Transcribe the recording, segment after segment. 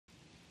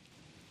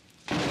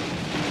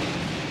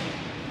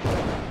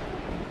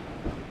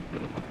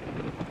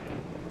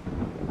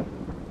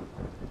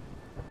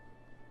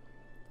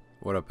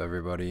What up,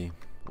 everybody?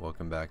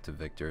 Welcome back to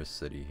VICTORUS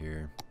City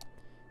here,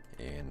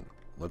 and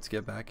let's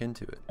get back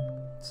into it.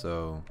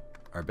 So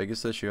our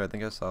biggest issue I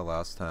think I saw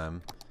last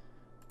time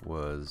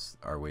was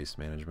our waste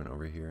management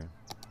over here.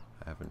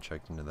 I haven't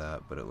checked into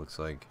that, but it looks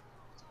like,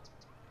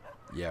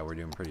 yeah, we're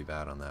doing pretty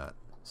bad on that.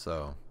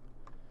 So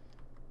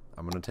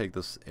I'm gonna take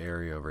this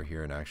area over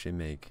here and actually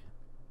make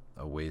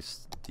a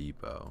waste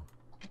depot.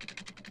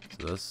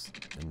 So this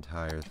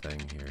entire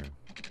thing here,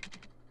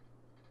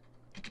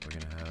 we're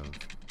gonna have,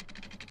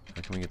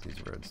 how can we get these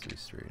roads to be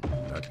straight?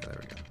 Okay,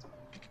 there we go.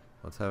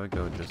 Let's have it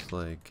go just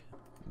like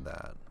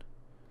that.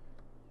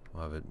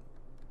 We'll have it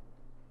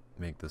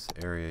make this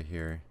area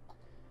here,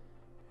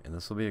 and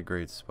this will be a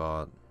great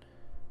spot.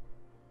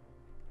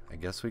 I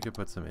guess we could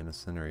put some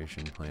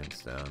incineration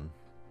plants down,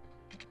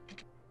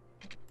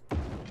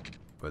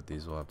 but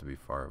these will have to be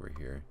far over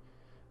here.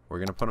 We're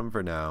gonna put them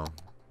for now.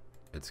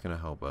 It's gonna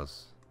help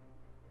us.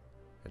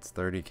 It's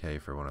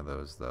 30k for one of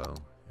those though,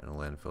 and a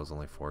landfill is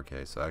only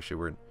 4k. So actually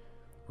we're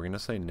gonna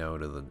say no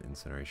to the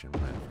incineration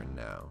plant for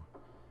now.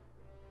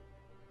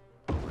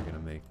 But we're gonna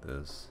make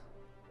this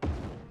go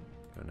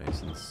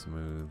nice and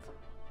smooth.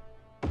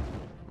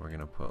 We're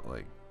gonna put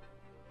like,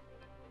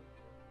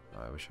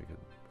 oh, I wish I could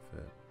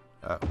fit.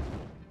 Oh,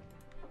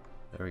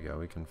 there we go.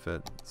 We can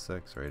fit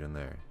 6 right in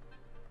there.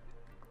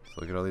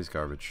 So look at all these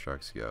garbage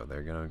trucks go.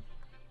 They're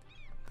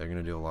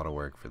gonna do a lot of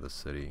work for the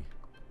city.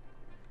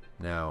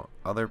 Now,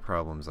 other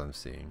problems I'm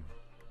seeing.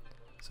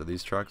 So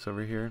these trucks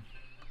over here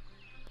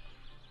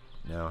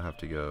now have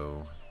to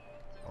go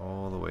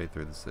all the way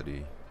through the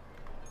city,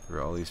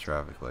 through all these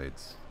traffic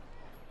lights,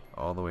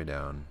 all the way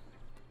down,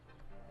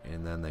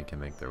 and then they can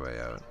make their way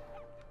out.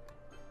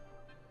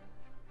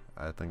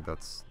 I think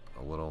that's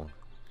a little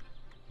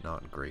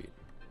not great.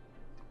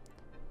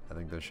 I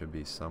think there should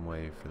be some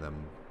way for them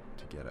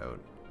to get out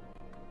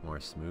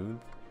more smooth.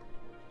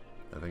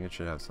 I think it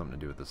should have something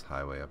to do with this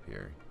highway up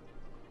here.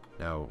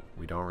 Now,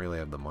 we don't really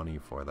have the money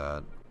for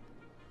that,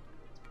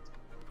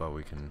 but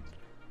we can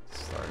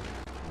start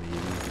maybe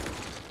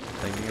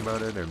thinking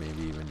about it, or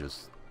maybe even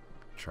just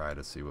try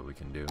to see what we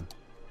can do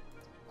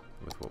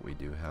with what we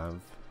do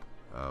have.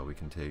 We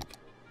can take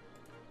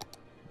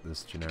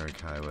this generic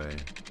highway,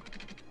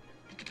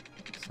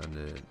 send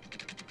it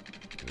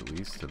at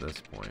least to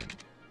this point.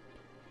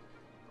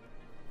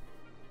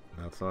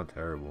 That's not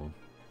terrible.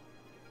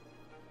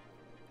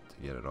 To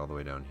get it all the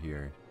way down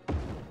here,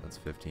 that's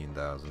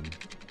 15,000.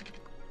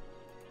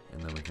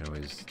 And then we can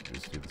always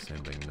just do the same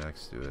thing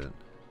next to it.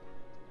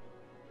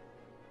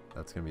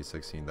 That's gonna be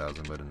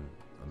 16,000, but in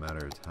a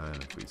matter of time,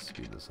 if we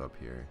speed this up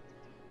here,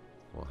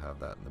 we'll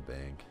have that in the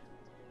bank.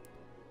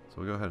 So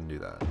we'll go ahead and do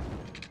that.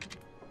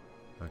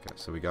 Okay,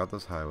 so we got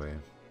this highway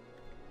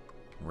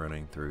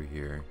running through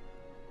here.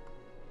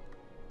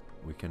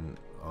 We can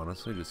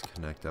honestly just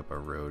connect up a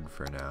road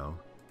for now.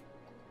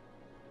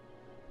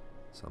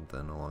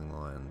 Something along the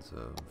lines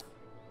of,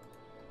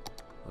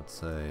 let's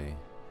say,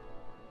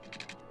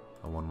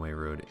 a one-way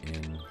road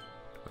in.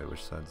 Wait,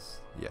 which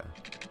side's? Yeah.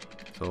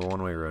 So a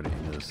one-way road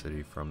into the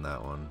city from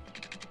that one,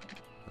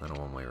 and then a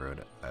one-way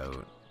road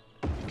out.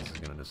 This is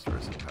going to destroy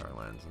some power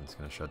lines, and it's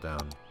going to shut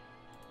down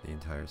the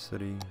entire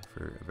city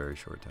for a very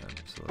short time.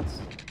 So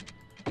let's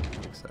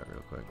fix that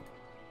real quick.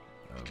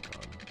 Oh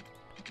god.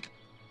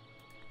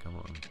 Come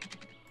on.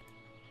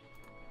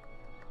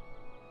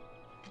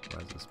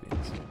 Why is this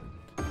being stupid?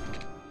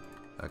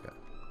 Okay.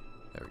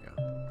 There we go.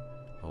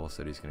 The whole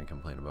city's going to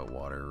complain about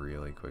water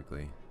really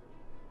quickly.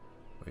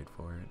 Wait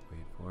for it,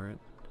 wait for it.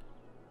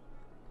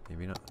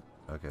 Maybe not.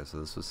 Okay, so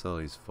this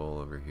facility's full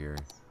over here.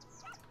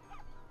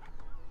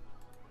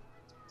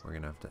 We're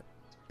gonna have to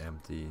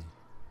empty.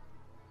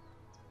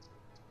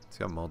 It's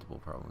got multiple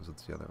problems.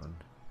 What's the other one?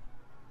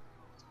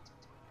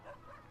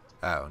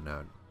 Oh,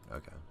 no.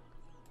 Okay.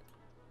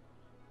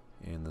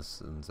 And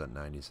this one's at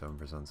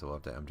 97%, so we'll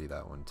have to empty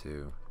that one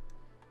too.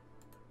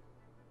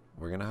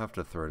 We're gonna have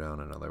to throw down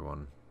another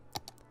one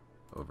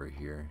over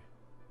here.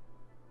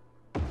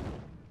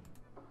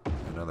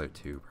 Another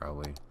 2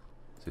 probably.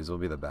 So these will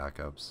be the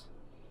backups.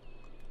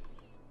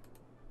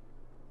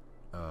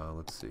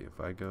 Let's see, if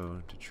I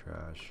go to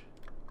trash,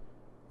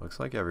 looks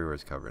like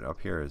everywhere's covered.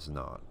 Up here is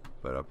not,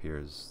 but up here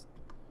is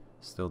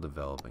still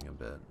developing a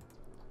bit.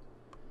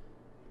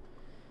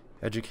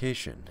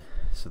 Education.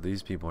 So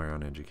these people are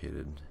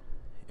uneducated,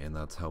 and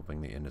that's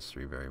helping the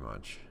industry very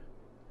much.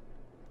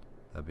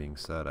 That being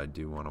said, I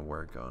do want to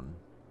work on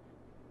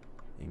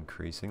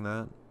increasing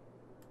that.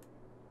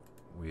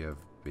 We have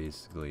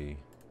basically,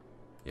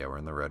 yeah, we're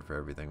in the red for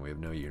everything. We have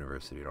no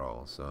university at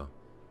all, so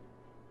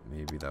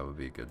maybe that would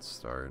be a good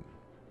start.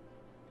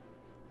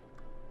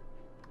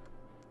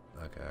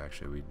 Okay,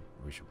 actually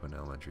we should put an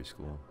elementary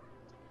school.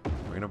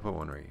 We're gonna put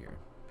one right here.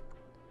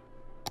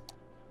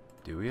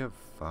 Do we have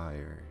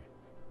fire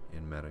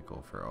in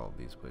medical for all of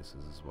these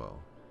places as well?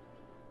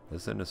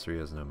 This industry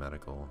has no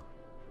medical,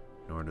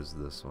 nor does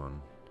this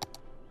one.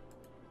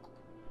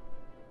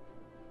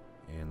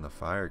 And the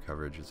fire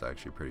coverage is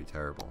actually pretty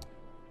terrible.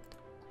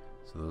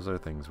 So those are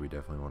things we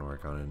definitely want to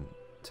work on, and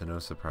to no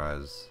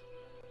surprise,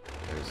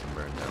 there's some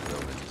burned down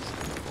buildings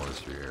in the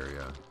forestry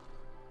area.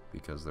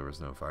 because there was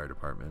no fire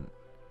department.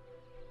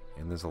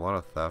 And there's a lot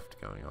of theft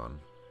going on.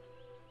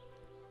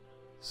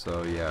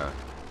 So yeah,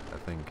 I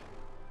think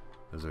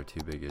those are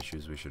two big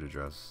issues we should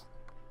address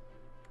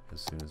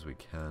as soon as we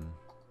can.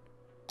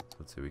 So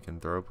let's see, we can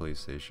throw a police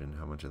station.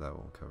 How much of that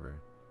will cover?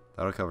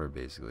 That'll cover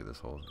basically this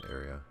whole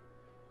area.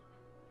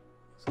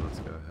 So let's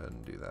go ahead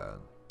and do that.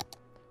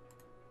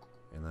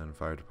 And then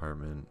fire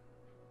department,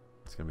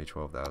 it's gonna be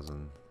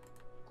 12,000.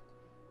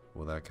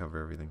 Will that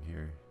cover everything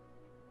here?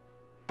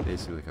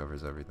 Basically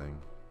covers everything.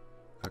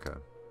 Okay,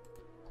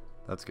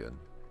 that's good.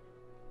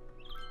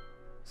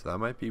 So that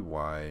might be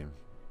why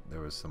there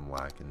was some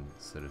lack in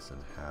citizen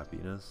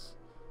happiness.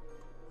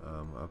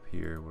 Up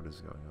here, what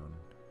is going on?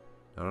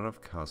 Not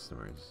enough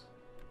customers.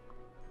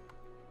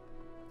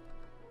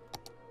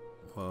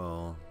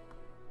 Well,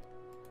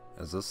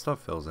 as this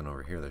stuff fills in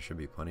over here, there should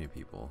be plenty of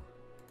people.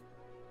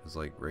 Because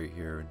like right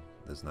here,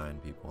 there's 9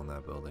 people in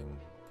that building,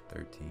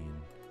 13.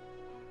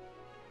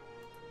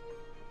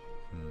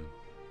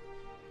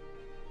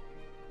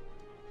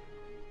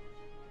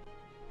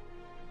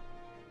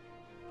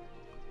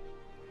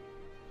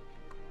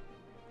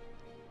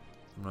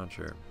 I'm not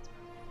sure.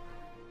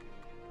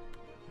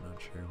 Not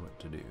sure what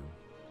to do.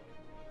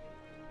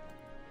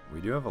 We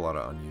do have a lot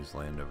of unused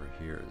land over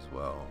here as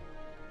well.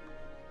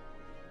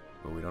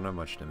 But we don't have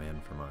much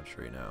demand for much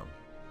right now.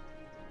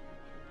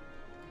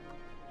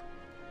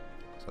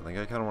 So I think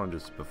I kind of want to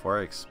just, before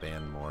I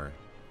expand more,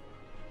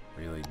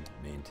 really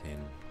maintain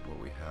what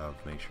we have,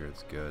 make sure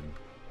it's good.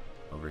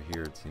 Over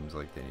here it seems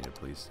like they need a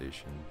police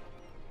station.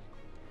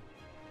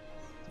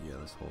 Yeah,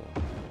 this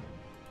whole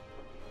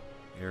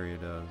area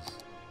does.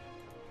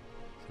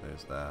 So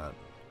there's that.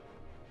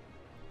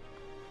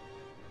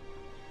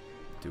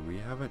 Do we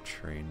have a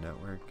train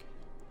network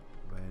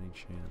by any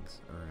chance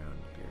around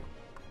here?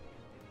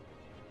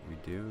 We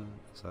do?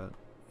 Is that?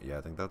 Yeah,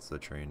 I think that's the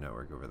train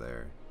network over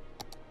there.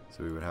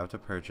 So we would have to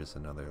purchase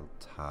another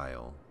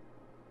tile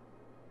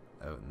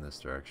out in this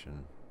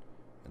direction.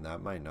 And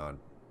that might not,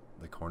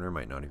 the corner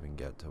might not even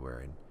get to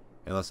where I,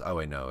 unless, oh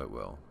wait, no, it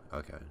will.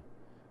 Okay.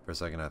 For a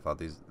second I thought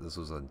this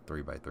was a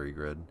 3x3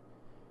 grid.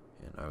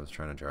 And I was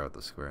trying to draw out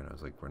the square and I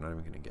was like, we're not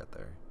even going to get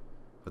there.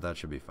 But that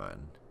should be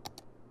fine.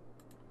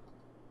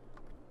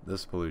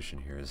 This pollution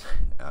here is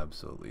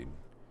absolutely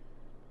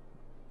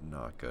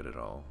not good at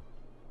all.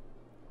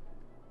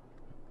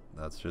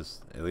 That's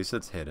just, at least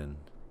it's hidden.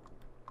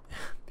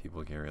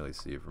 People can't really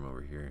see it from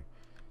over here.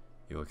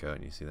 You look out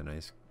and you see the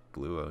nice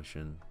blue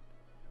ocean.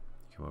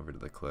 You come over to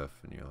the cliff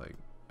and you're like,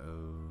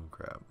 oh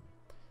crap.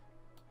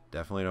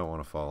 Definitely don't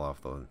want to fall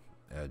off the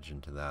edge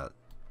into that.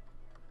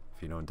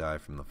 If you don't die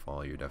from the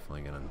fall, you're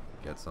definitely going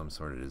to get some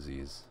sort of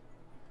disease.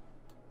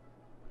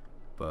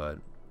 But,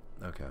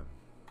 okay.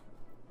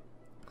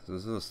 So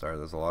this is a start.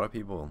 There's a lot of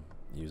people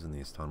using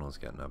these tunnels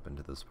getting up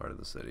into this part of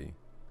the city,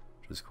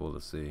 which is cool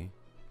to see.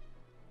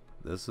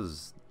 This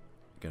is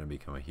going to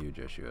become a huge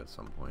issue at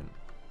some point,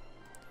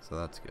 so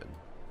that's good.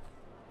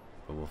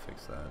 But we'll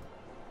fix that.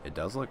 It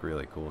does look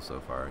really cool so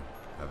far,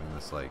 having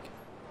this like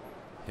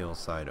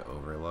hillside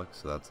overlook.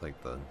 So that's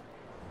like the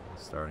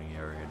starting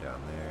area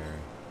down there.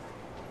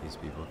 These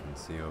people can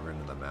see over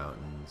into the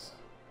mountains.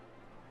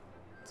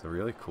 It's a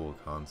really cool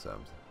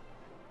concept.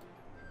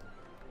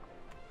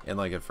 And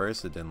like at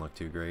first it didn't look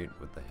too great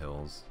with the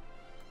hills,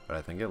 but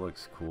I think it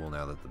looks cool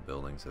now that the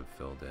buildings have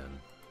filled in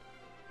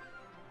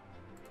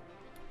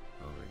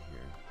over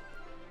here.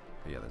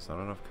 But yeah, there's not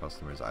enough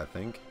customers. I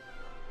think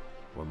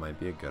what might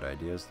be a good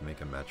idea is to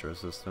make a metro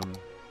system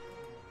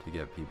to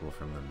get people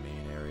from the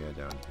main area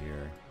down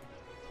here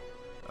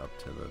up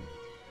to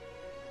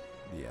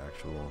the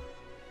actual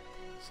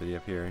city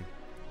up here.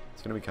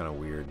 It's gonna be kind of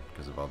weird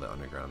because of all the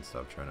underground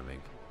stuff trying to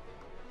make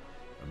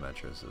a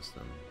metro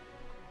system.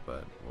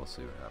 But we'll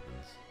see what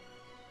happens.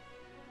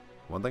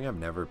 One thing I've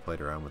never played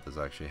around with is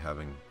actually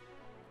having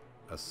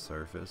a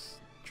surface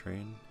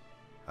train.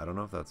 I don't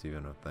know if that's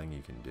even a thing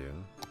you can do.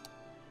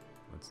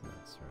 What's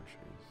next?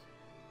 Structures.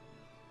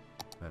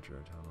 Metro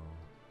tunnel.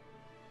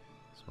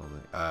 Small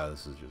thing. Ah,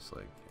 this is just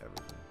like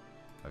everything.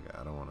 Okay,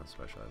 I don't want to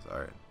specialize.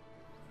 Alright.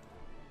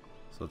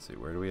 So let's see.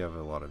 Where do we have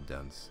a lot of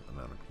dense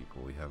amount of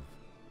people? We have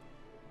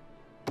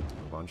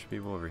a bunch of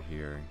people over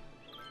here.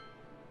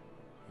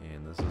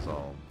 And this is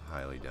all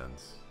highly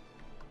dense.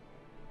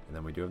 And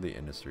then we do have the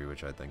industry,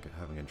 which I think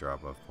having a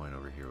drop-off point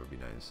over here would be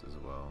nice as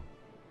well.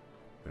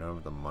 We don't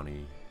have the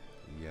money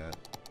yet,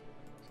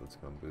 so let's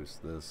go and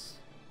boost this.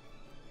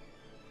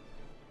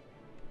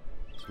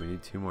 So we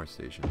need 2 more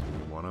stations. We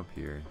need one up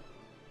here,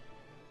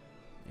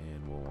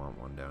 and we'll want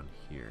one down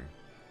here.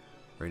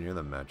 Right near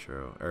the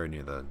metro, or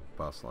near the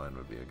bus line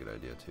would be a good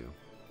idea too.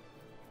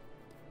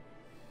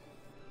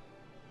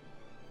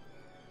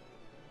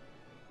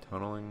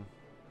 Tunneling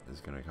is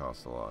going to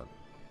cost a lot.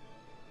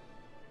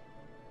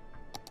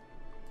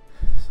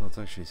 So let's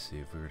actually see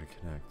if we were to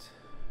connect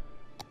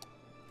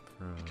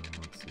from,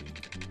 let's see,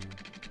 here.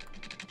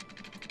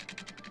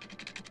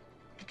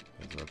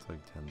 So that's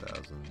like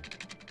 10,000.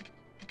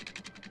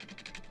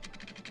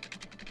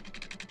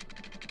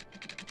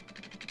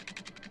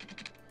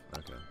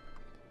 Okay.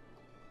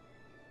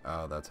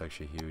 Oh, that's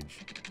actually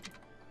huge.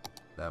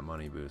 That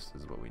money boost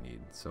is what we need.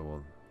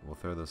 So we'll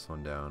throw this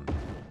one down,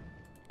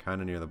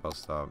 kind of near the bus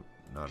stop.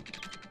 Not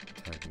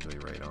technically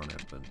right on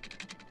it, but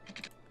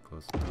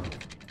close enough.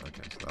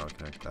 Okay, so that'll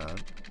connect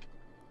that.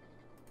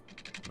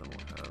 Then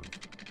we'll have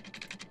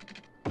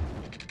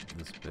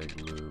this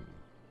big loop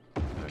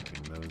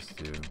connecting those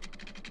two,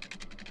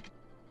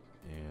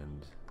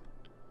 and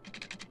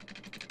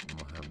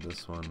we'll have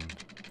this one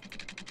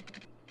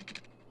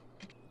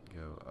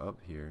go up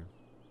here.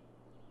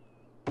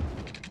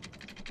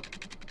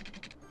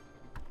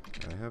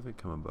 Can I have it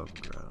come above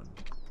ground?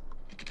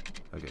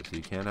 Okay, so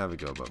you can't have it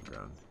go above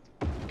ground.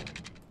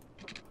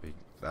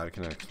 That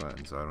connects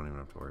fine, so I don't even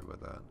have to worry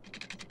about that.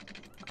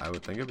 I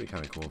would think it'd be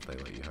kind of cool if they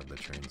let you have the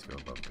trains go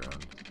above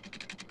ground.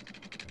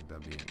 I think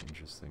that'd be an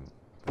interesting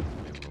thing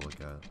to be able to look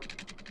at.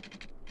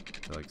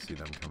 To like see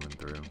them coming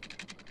through.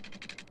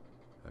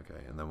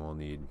 Okay, and then we'll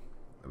need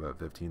about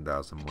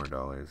 $15,000 more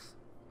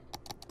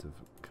to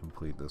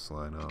complete this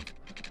line off.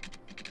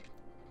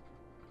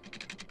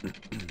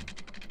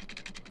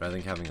 But I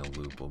think having a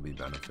loop will be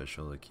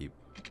beneficial to keep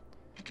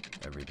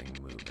everything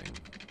moving.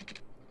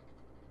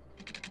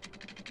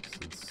 So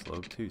it's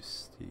slope too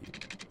steep.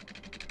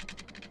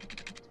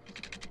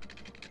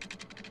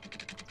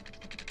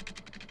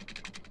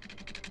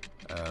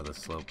 The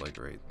slope like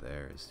right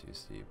there is too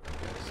steep.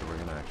 Okay, so we're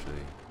gonna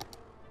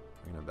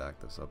back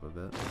this up a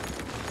bit.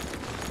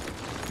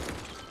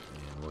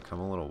 And we'll come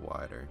a little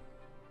wider.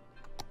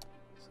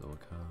 So we'll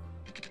come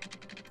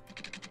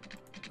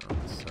on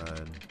this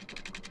side.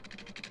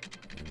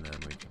 And then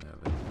we can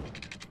have it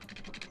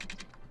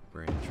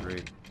branch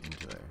right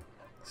into there.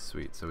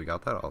 Sweet, so we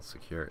got that all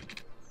secured.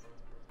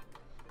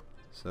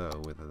 So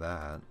with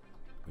that,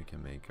 we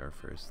can make our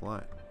first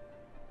line.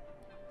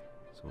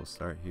 So we'll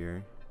start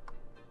here.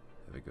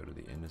 Have it go to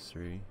the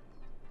industry.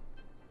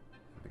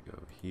 Have it go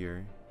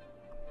here.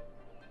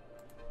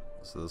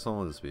 So this one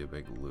will just be a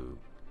big loop.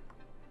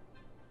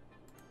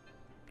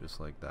 Just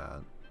like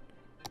that.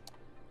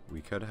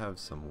 We could have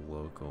some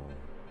local.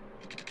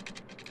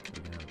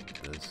 We can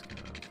have this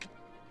kind of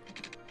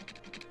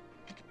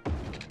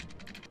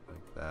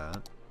like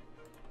that.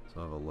 So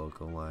I'll have a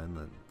local line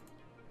that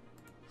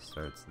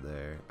starts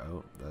there.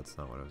 Oh, that's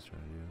not what I was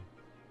trying to do.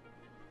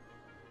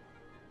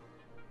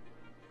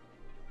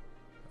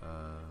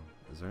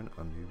 Is there an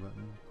undo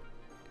button?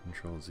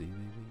 Control Z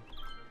maybe?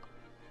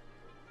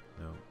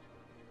 No.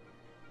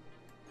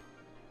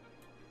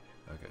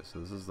 Okay, so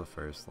this is the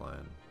first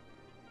line.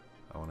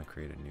 I want to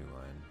create a new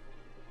line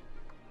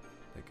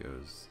that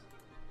goes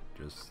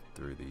just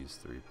through these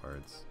three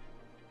parts.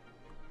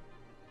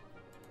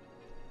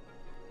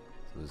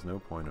 So there's no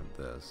point of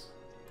this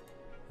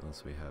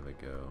unless we have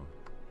it go.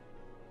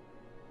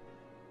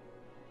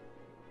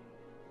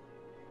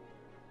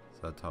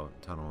 So that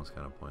tunnel was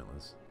kind of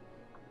pointless.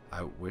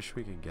 I wish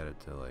we could get it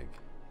to like,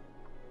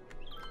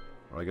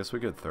 well, I guess we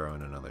could throw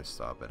in another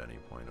stop at any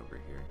point over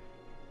here.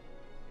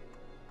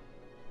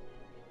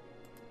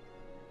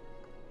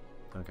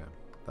 Okay,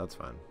 that's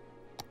fine.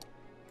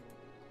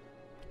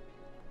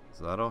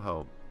 So that'll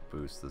help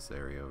boost this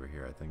area over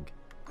here. I think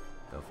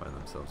they'll find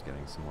themselves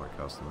getting some more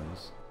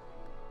customers.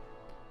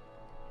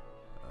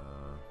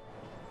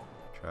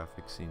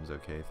 Traffic seems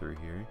okay through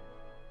here.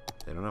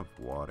 They don't have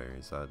water.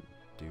 Is that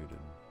due to...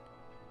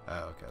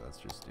 Oh, okay, let's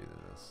just do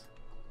this.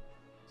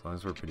 As long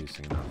as we're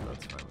producing enough,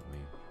 that's fine with me.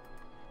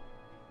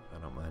 I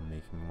don't mind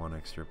making one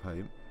extra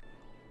pipe.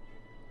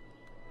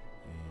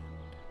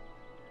 And...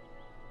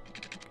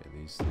 okay,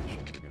 these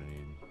stations are gonna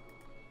need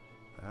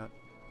that.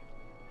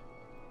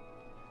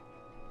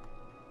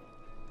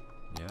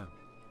 Yeah,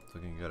 it's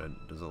looking good.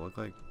 Does it look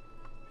like...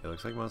 it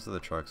looks like most of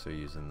the trucks are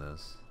using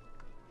this,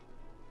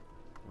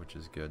 which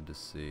is good to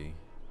see.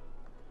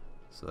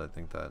 So I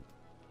think that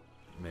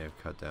may have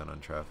cut down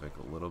on traffic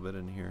a little bit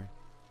in here.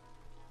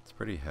 It's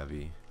pretty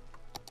heavy.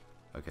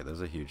 Okay,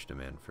 there's a huge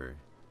demand for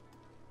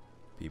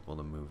people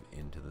to move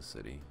into the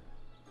city.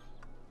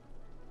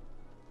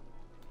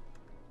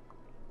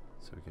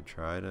 So we could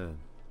try to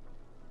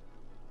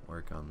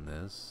work on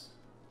this.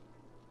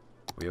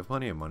 We have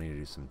plenty of money to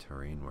do some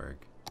terrain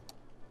work.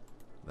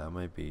 That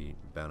might be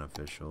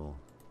beneficial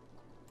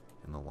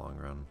in the long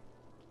run.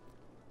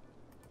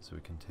 So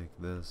we can take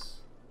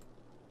this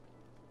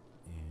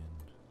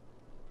and...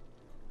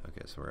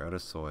 okay, so we're out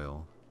of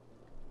soil.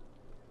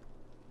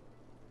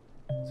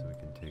 So we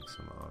can take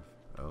some off.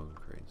 Oh,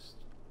 Christ.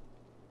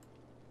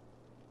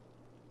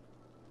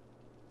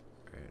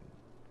 Right.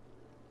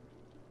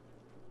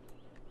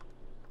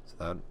 So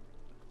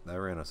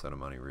that ran us out of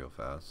money real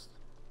fast.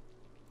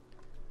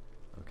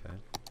 Okay.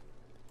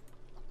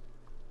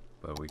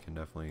 But we can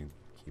definitely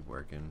keep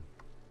working.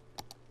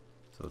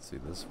 So let's see,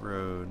 this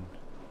road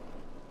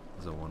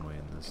is a one-way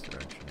in this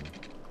direction.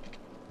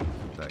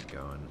 Keep that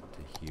going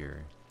to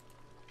here.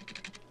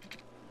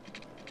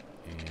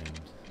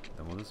 And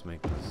then we'll just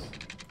make this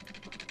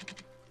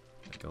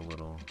like a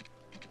little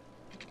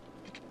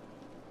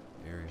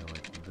area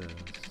like this.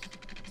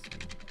 Let's see.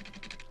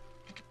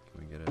 Can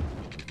we get it?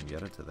 We can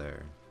get it to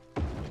there.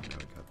 Now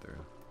we cut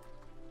through.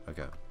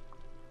 Okay.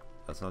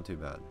 That's not too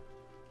bad.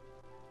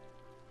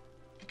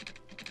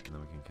 And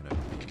then we can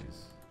connect these.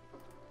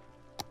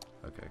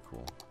 Okay,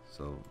 cool.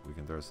 So we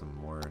can throw some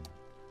more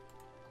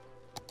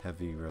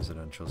heavy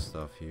residential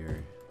stuff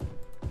here.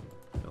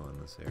 Fill in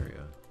this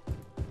area.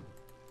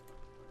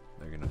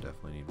 They're gonna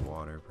definitely need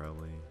water,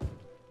 probably.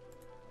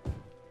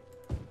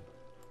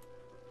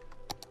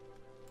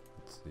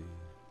 Let's see.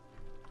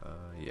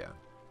 Yeah.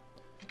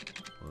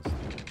 Let's do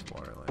this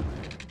water line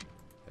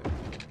there.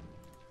 Okay.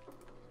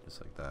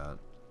 Just like that.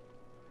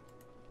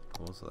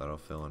 Cool, so that'll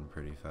fill in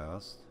pretty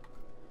fast.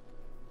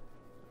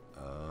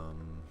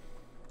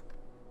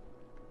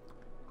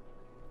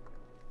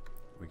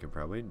 We could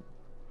probably...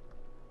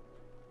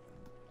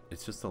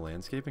 It's just the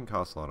landscaping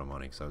costs a lot of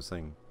money, because I was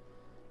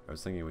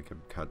thinking we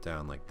could cut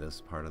down like this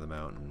part of the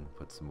mountain,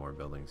 put some more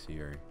buildings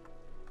here.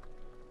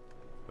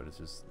 But it's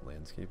just,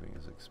 landscaping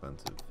is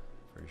expensive,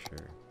 for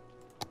sure.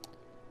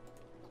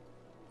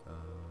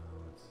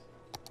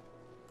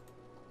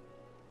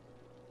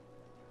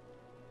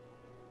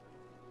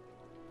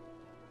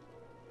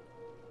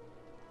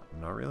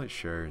 I'm not really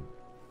sure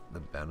the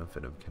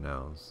benefit of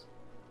canals.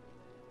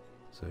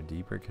 So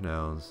deeper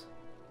canals.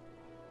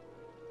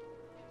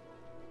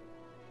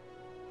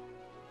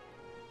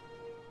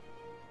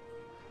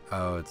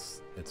 Oh,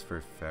 it's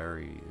for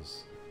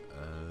ferries.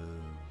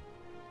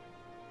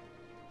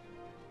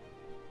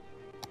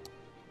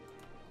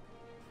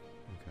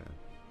 Okay.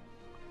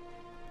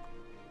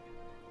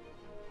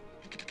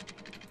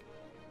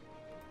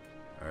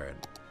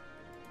 Alright.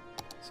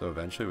 So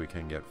eventually we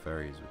can get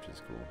ferries, which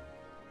is cool.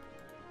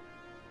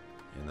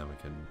 And then we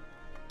can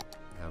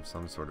have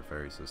some sort of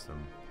ferry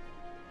system.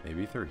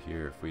 Maybe through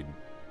here if we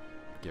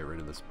get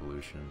rid of this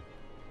pollution.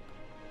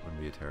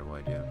 Wouldn't be a terrible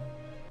idea.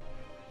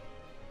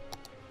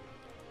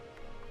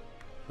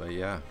 But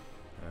yeah,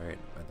 alright,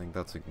 I think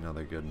that's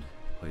another good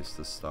place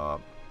to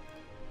stop.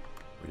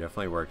 We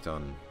definitely worked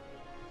on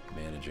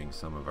managing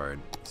some of our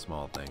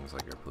small things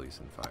like our police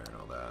and fire and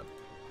all that.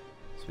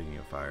 Speaking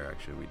of fire,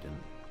 actually we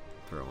didn't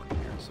throw one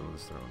here, so we'll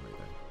just throw one right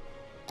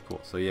there. Cool,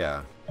 so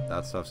yeah,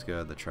 that stuff's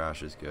good, the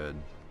trash is good.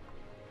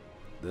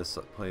 This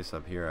place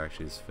up here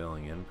actually is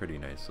filling in pretty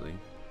nicely.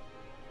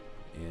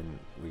 And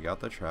we got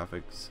the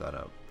traffic set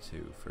up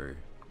too for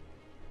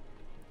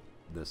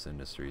this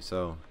industry,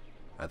 so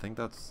I think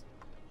that's...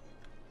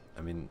 I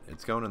mean,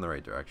 it's going in the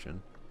right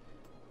direction.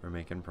 We're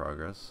making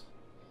progress.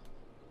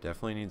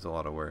 Definitely needs a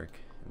lot of work,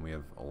 and we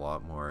have a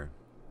lot more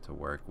to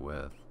work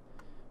with.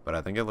 But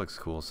I think it looks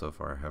cool so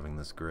far, having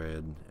this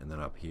grid, and then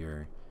up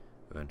here,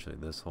 eventually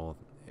this whole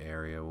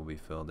area will be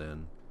filled in.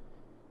 And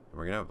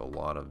we're gonna have a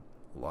lot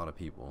of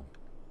people.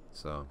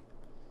 So,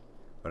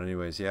 but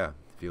anyways, yeah,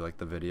 if you like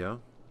the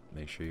video,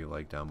 make sure you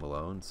like down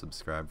below and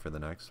subscribe for the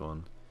next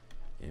one,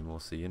 and we'll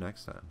see you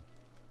next time.